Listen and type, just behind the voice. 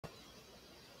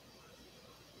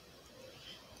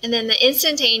And then the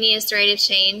instantaneous rate of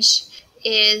change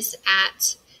is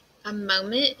at a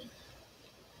moment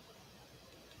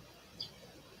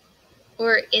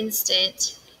or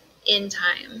instant in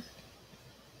time.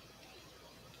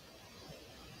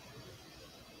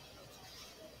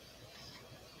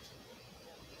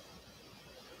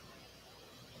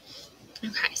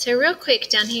 Okay, so real quick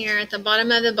down here at the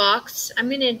bottom of the box, I'm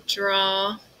going to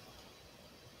draw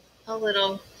a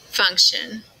little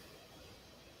function.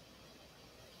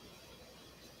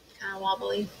 Kind of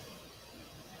wobbly.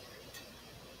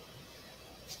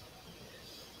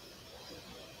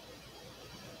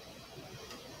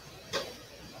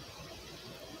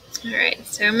 All right,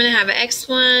 so I'm going to have an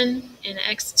x1 and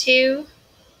an x2. I'm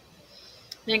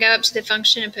going to go up to the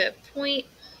function and put a point.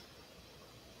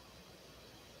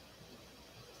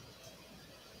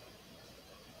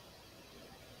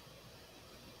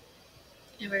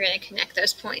 And we're going to connect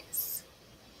those points.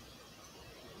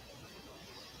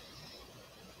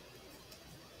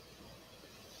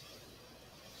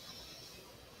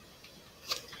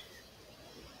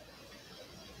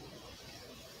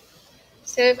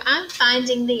 So if I'm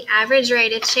finding the average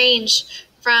rate of change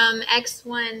from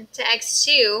x1 to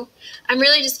x2, I'm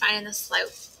really just finding the slope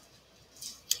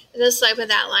of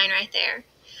that line right there.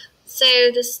 So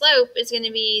the slope is going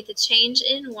to be the change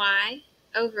in y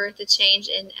over the change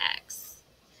in x.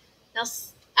 Now,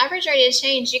 average rate of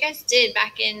change, you guys did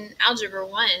back in Algebra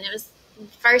 1. It was the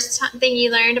first thing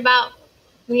you learned about.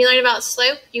 When you learned about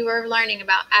slope, you were learning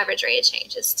about average rate of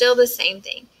change. It's still the same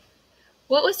thing.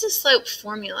 What was the slope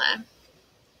formula?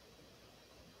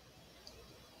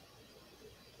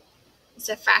 It's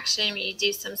a fraction. You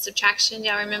do some subtraction.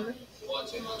 Y'all remember?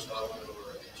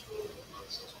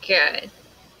 Good.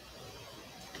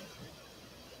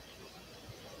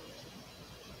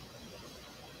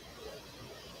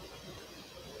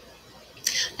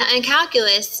 Now, in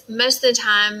calculus, most of the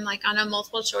time, like on a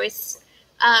multiple choice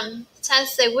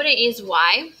test, they wouldn't use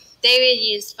y. They would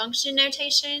use function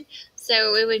notation.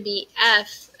 So it would be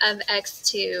f of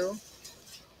x2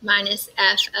 minus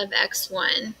f of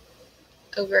x1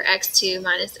 over x2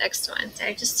 minus x1.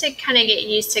 So just to kind of get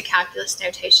used to calculus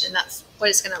notation, that's what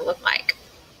it's going to look like.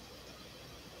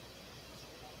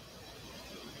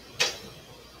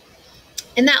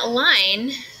 And that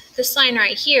line, this line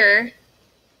right here,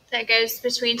 that goes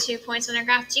between 2 points on a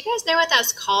graph, do you guys know what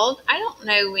that's called? I don't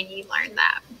know when you learned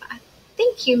that, but I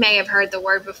think you may have heard the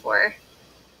word before.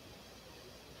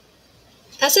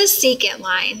 That's a secant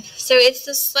line. So it's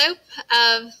the slope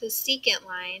of the secant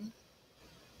line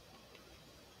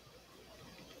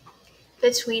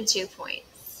between 2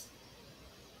 points.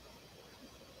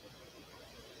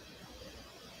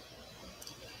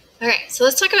 Okay, so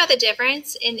let's talk about the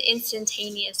difference in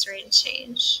instantaneous rate of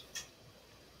change.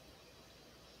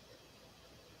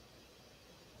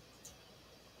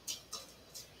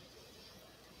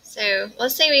 So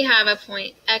let's say we have a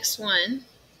point x1.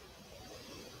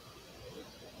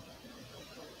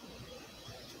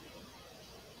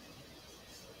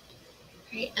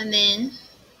 Right, and then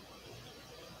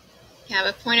you have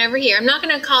a point over here. I'm not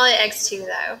going to call it x2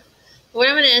 though. What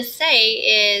I'm going to say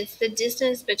is the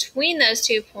distance between those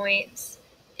 2 points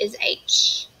is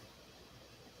h.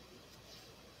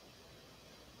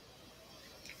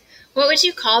 What would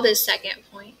you call this second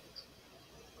point?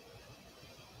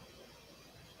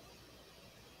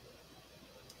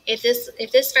 If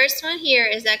this first one here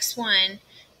is x1,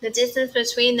 the distance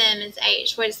between them is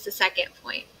h. What is the second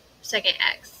point? Second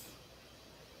x.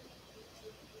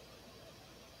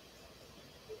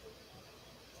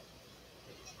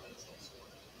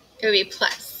 It would be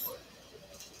plus.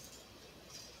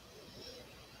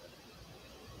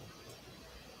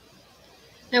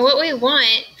 Now what we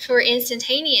want for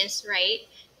instantaneous rate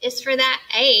is for that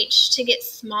h to get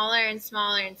smaller and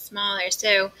smaller and smaller.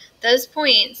 So those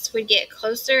points would get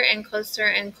closer and closer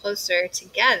and closer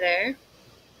together,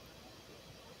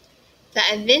 that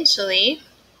eventually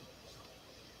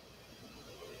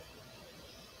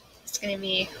it's going to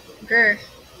be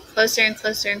closer and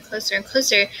closer and closer and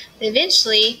closer. And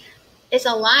eventually it's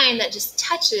a line that just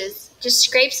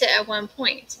scrapes it at one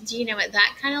point. Do you know what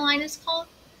that kind of line is called?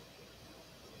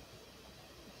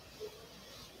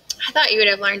 I thought you would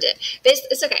have learned it. But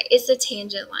it's okay. It's a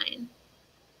tangent line.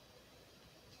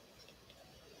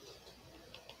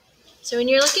 So when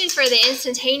you're looking for the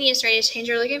instantaneous rate of change,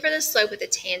 you're looking for the slope with the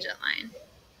tangent line.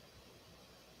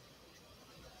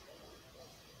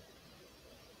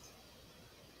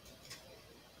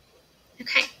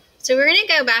 Okay, so we're going to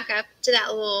go back up to that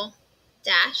little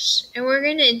dash, and we're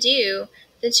going to do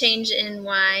the change in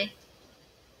y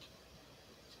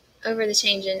over the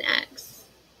change in x.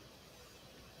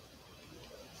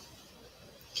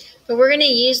 but we're going to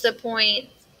use the point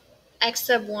x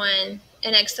sub 1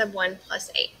 and x sub 1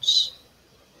 plus h.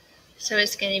 So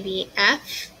it's going to be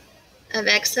f of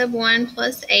x sub 1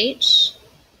 plus h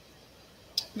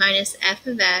minus f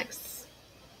of x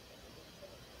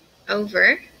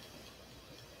over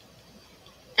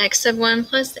x sub 1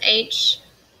 plus h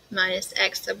minus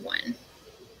x sub 1.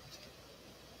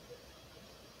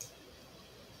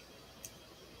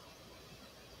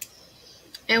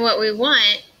 And what we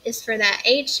want is for that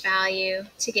h value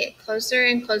to get closer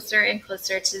and closer and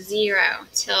closer to 0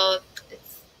 till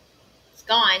it's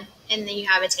gone, and then you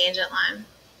have a tangent line.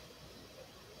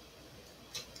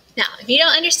 Now, if you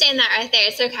don't understand that right there,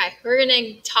 it's okay. We're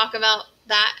going to talk about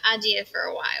that idea for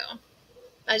a while.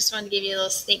 I just wanted to give you a little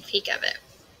sneak peek of it.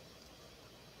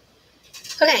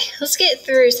 Okay, let's get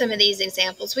through some of these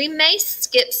examples. We may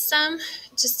skip some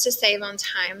just to save on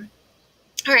time.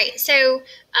 All right, so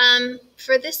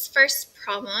for this first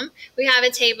problem, we have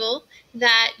a table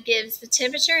that gives the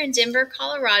temperature in Denver,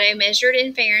 Colorado, measured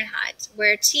in Fahrenheit,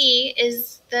 where T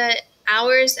is the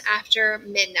hours after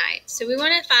midnight. So we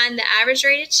want to find the average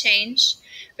rate of change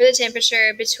for the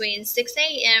temperature between 6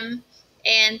 a.m.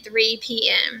 and 3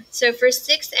 p.m. So for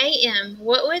 6 a.m.,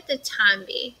 what would the time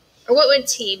be? Or what would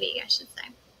T be, I should say?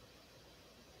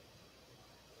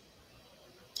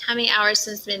 How many hours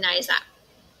since midnight is that?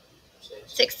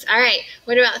 6. All right.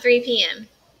 What about 3 p.m.?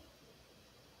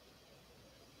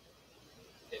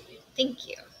 50. Thank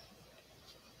you.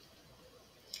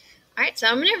 All right, so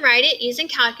I'm going to write it using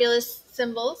calculus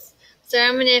symbols. So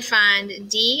I'm going to find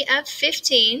d of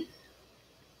 15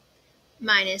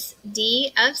 minus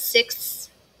d of 6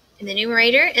 in the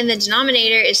numerator, and the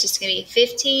denominator is just going to be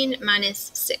 15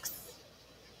 minus 6.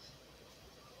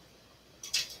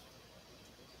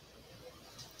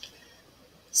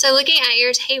 So looking at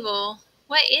your table,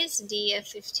 what is d of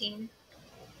 15?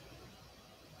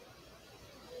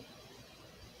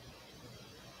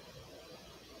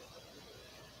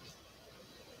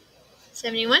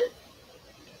 $71.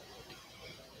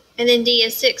 And then d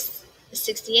of 6 is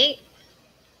 68.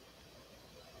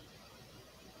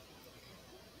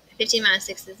 15 minus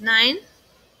 6 is 9.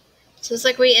 So it's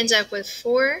like we end up with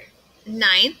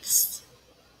 4/9.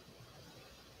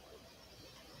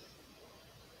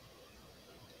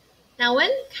 Now,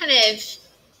 one kind of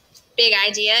big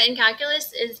idea in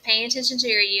calculus is paying attention to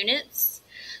your units.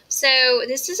 So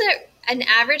this is an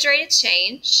average rate of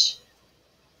change.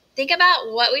 Think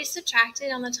about what we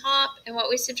subtracted on the top and what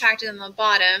we subtracted on the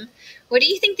bottom. What do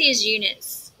you think these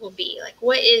units will be? Like,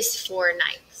 what is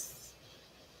 4/9?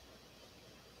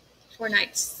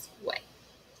 4/9 what?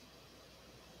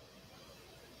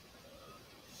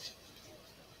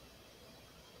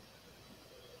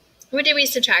 What did we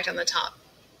subtract on the top?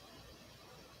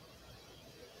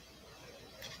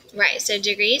 Right, so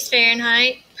degrees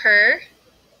Fahrenheit per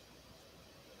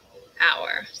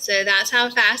hour. So that's how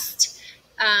fast,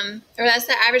 or that's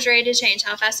the average rate of change,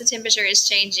 how fast the temperature is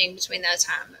changing between that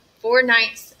time.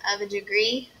 4/9 of a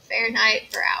degree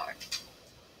Fahrenheit per hour.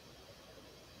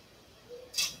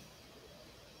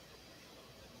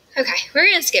 Okay, we're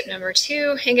going to skip number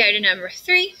 2 and go to number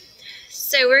 3.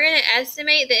 So we're going to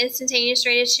estimate the instantaneous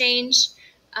rate of change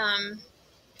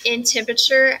in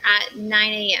temperature at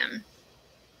 9 a.m.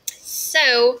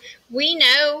 So we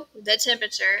know the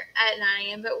temperature at 9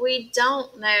 a.m., but we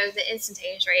don't know the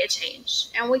instantaneous rate of change.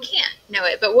 And we can't know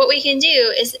it, but what we can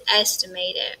do is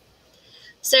estimate it.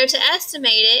 So to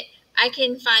estimate it, I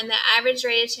can find the average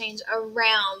rate of change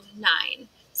around 9.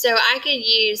 So I could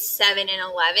use 7 and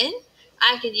 11.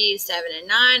 I could use 7 and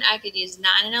 9. I could use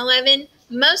 9 and 11.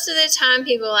 Most of the time,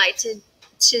 people like to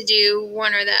do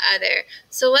one or the other.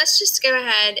 So let's just go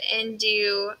ahead and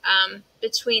do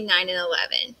between 9 and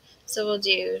 11. So we'll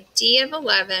do d of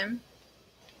 11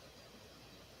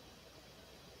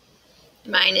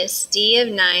 minus d of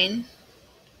 9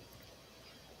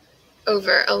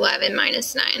 over 11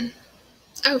 minus 9.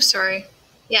 Oh, sorry.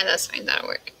 Yeah, that's fine. That'll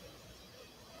work.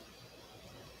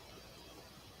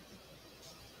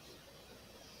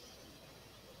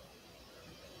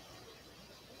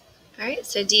 All right,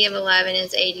 so d of 11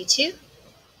 is 82.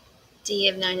 D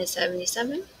of 9 is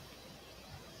 77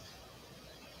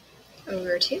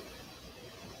 over 2.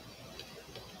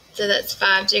 So that's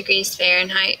 5 degrees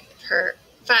Fahrenheit per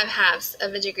 5/2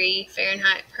 of a degree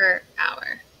Fahrenheit per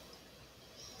hour.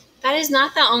 That is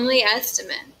not the only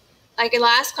estimate. Like in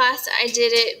last class, I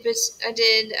did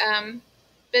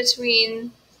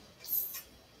between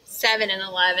 7 and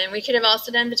 11. We could have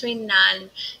also done between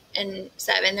 9 and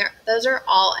 7. Those are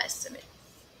all estimates.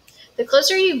 The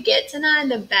closer you get to 9,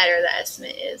 the better the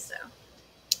estimate is, though.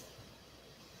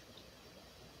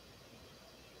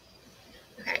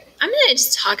 Okay, I'm going to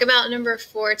just talk about number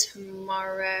 4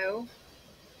 tomorrow.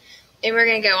 And we're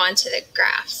going to go on to the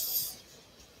graphs.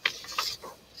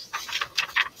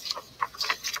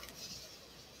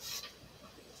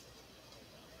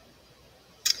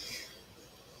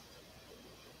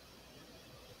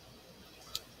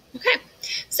 Okay,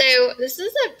 so this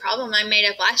is a problem I made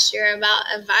up last year about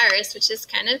a virus, which is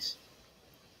kind of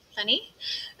funny.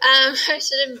 I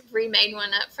should have remade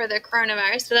one up for the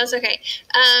coronavirus, but that's okay.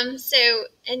 So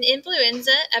an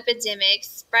influenza epidemic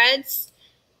spreads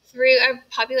through a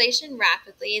population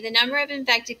rapidly. The number of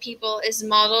infected people is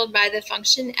modeled by the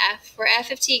function f, where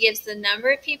f of t gives the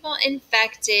number of people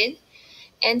infected,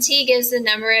 and t gives the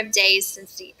number of days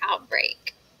since the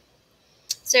outbreak.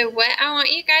 So what I want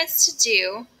you guys to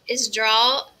do is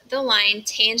draw the line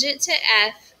tangent to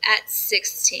f at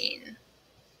 16.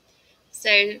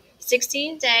 So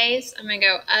 16 days, I'm going to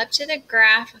go up to the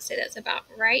graph. I'll say that's about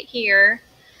right here.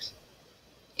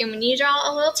 And when you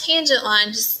draw a little tangent line,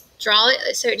 just draw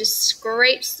it so it just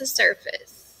scrapes the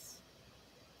surface.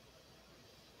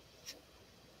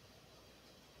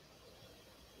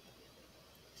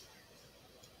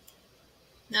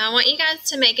 Now I want you guys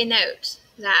to make a note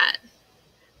that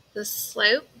the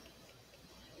slope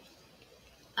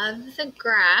of the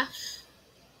graph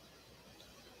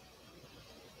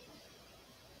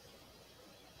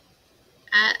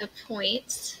at a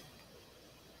point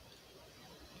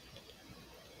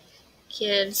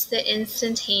gives the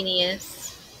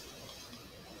instantaneous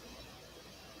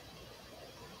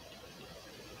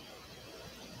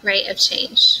rate of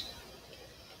change.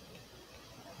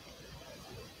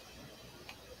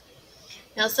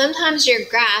 Now sometimes your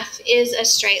graph is a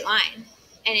straight line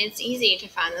and it's easy to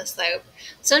find the slope.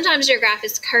 Sometimes your graph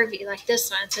is curvy like this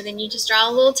one, so then you just draw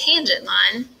a little tangent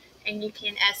line and you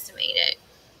can estimate it.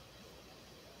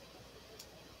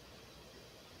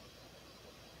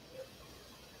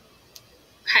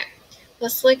 Okay,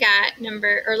 let's look at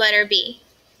letter B.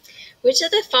 Which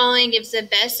of the following gives the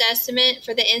best estimate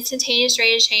for the instantaneous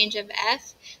rate of change of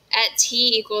f at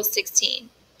t equals 16?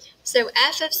 So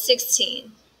f of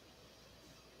 16,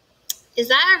 is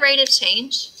that a rate of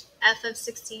change, f of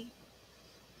 16?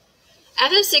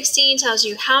 F of 16 tells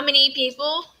you how many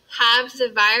people have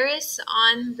the virus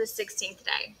on the 16th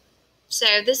day. So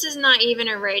this is not even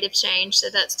a rate of change, so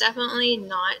that's definitely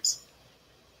not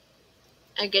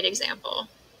a good example.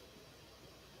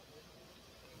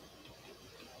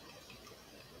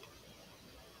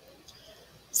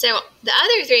 So the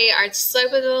other three are the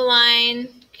slope of the line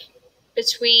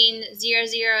between 0,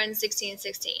 0 and 16,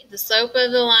 16. The slope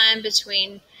of the line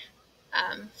between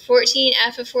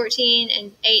 14f of 14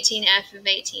 and 18f of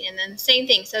 18. And then the same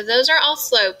thing. So those are all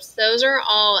slopes. Those are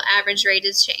all average rate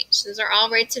of change. Those are all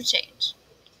rates of change.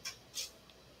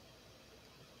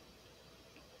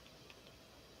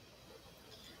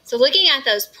 So looking at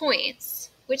those points,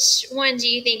 which one do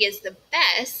you think is the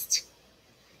best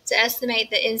to estimate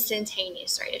the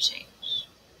instantaneous rate of change?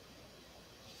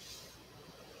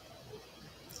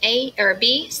 A or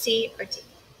B, C, or D? D.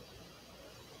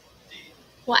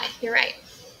 Why? You're right.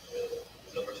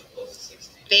 Numbers are close to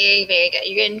 16. Very, very good.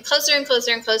 You're getting closer and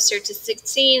closer and closer to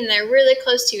 16, and they're really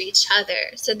close to each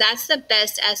other. So that's the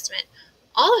best estimate.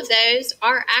 All of those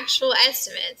are actual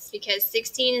estimates because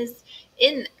 16 is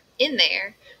in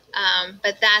there,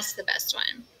 but that's the best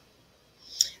one.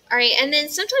 All right, and then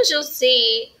sometimes you'll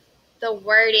see the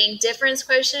wording difference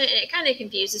quotient, and it kind of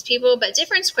confuses people, but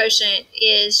difference quotient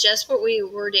is just what we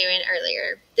were doing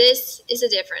earlier. This is a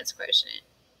difference quotient.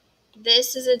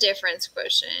 This is a difference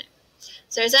quotient.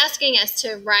 So it's asking us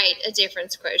to write a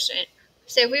difference quotient.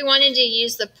 So if we wanted to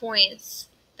use the points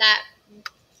that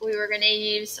we were going to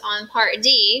use on part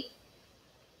D,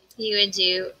 you would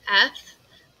do f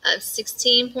of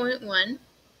 16.1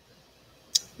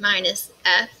 minus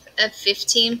f of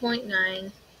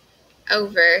 15.9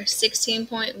 over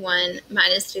 16.1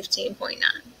 minus 15.9.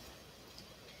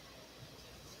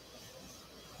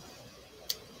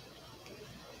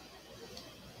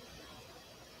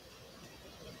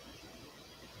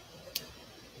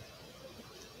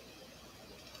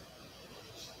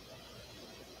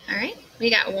 All right, we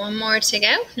got one more to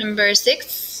go, number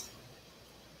 6.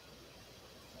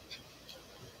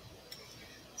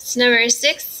 So number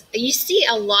 6, you see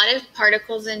a lot of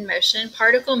particles in motion,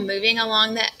 particle moving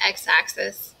along the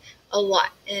x-axis a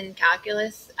lot in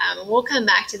calculus. We'll come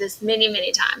back to this many,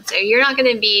 many times. So you're not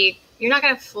going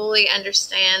to fully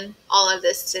understand all of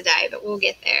this today, but we'll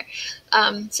get there.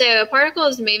 So a particle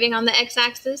is moving on the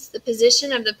x-axis. The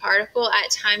position of the particle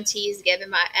at time t is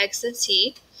given by x of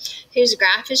t, whose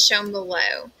graph is shown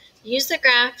below. Use the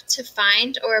graph to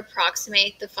find or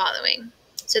approximate the following.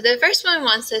 So the first one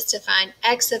wants us to find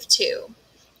x of 2.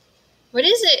 What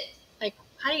is it? Like,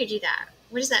 how do you do that?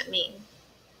 What does that mean?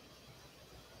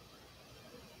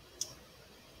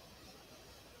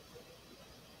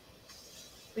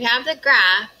 We have the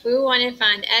graph. We want to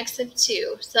find x of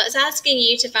 2. So it's asking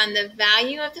you to find the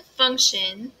value of the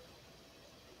function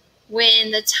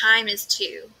when the time is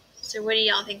 2. So what do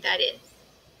y'all think that is?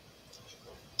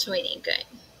 20. Good.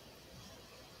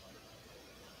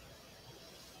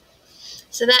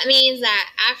 So that means that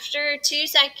after 2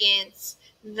 seconds,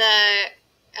 the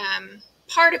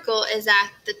particle is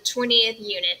at the 20th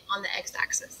unit on the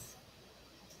x-axis.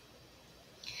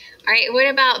 All right, what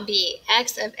about B?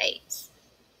 X of 8.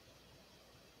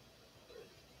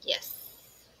 Yes.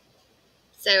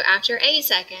 So after 8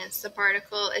 seconds, the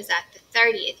particle is at the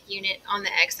 30th unit on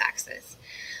the x-axis.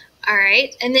 All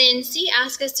right, and then C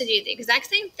asks us to do the exact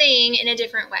same thing in a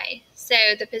different way. So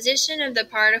the position of the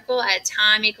particle at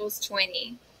time equals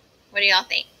 20. What do y'all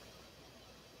think?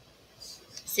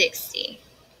 60.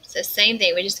 So same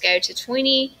thing, we just go to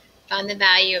 20, find the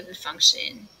value of the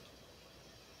function.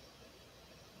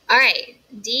 All right,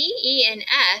 D, E, and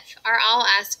F are all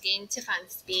asking to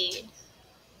find speed.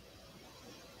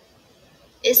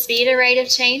 Is speed a rate of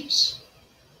change?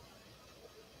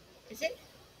 Is it?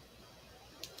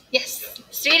 Yes,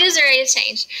 speed is a rate of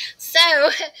change. So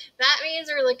that means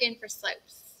we're looking for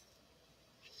slopes.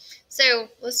 So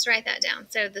let's write that down.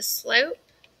 So the slope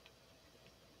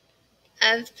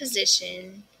of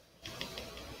position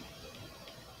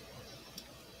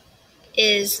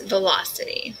is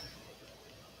velocity.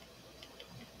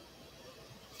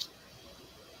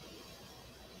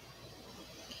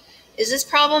 Is this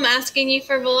problem asking you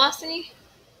for velocity?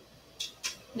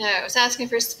 No, it's asking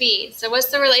for speed. So what's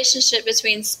the relationship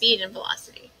between speed and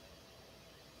velocity?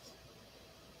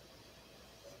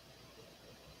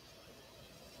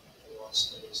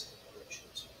 Velocity is the direction.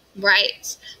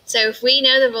 Right. So if we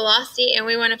know the velocity and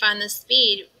we want to find the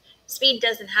speed, speed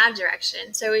doesn't have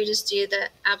direction. So we just do the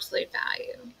absolute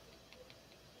value.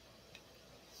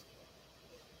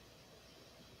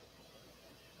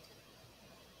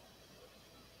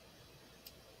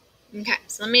 Okay,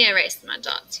 so let me erase my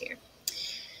dots here.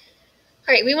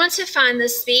 All right, we want to find the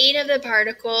speed of the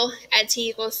particle at t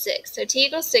equals 6. So t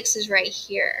equals 6 is right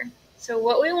here. So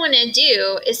what we want to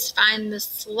do is find the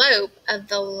slope of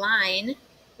the line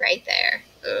right there.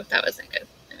 Oh, that wasn't good.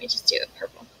 Let me just do it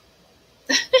purple.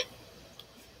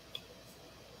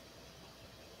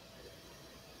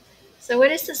 So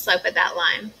what is the slope of that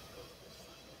line?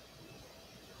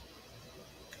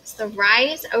 It's the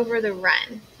rise over the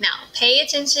run. Now, pay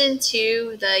attention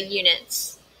to the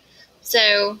units.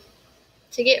 So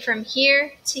to get from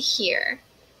here to here,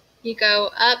 you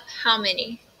go up how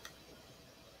many?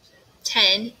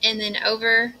 10, and then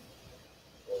over,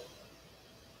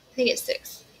 I think it's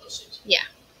 6. Yeah.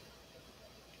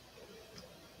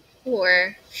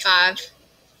 Or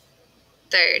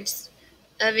 5/3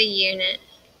 of a unit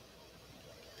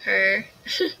per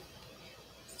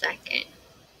second.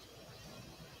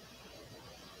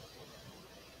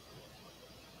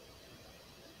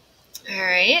 All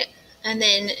right, and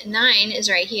then 9 is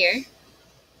right here.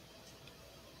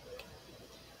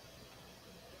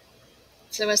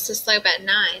 So what's the slope at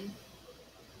 9?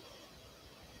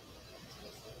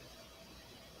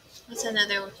 What's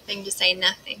another thing to say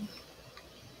nothing?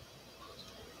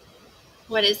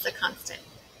 What is the constant?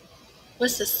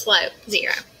 What's the slope?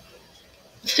 0.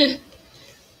 So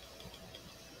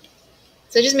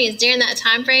it just means during that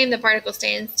time frame, the particle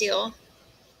stands still.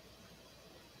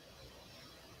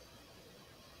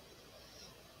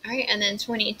 All right, and then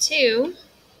 22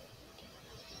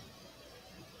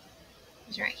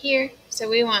 is right here. So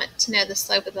we want to know the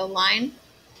slope of the line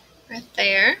right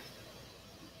there.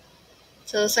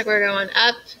 So it looks like we're going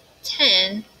up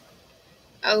 10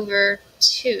 over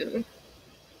 2.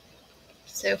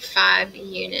 So 5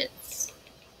 units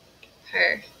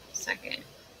per second.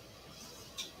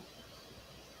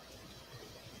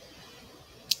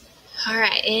 All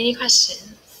right, any questions?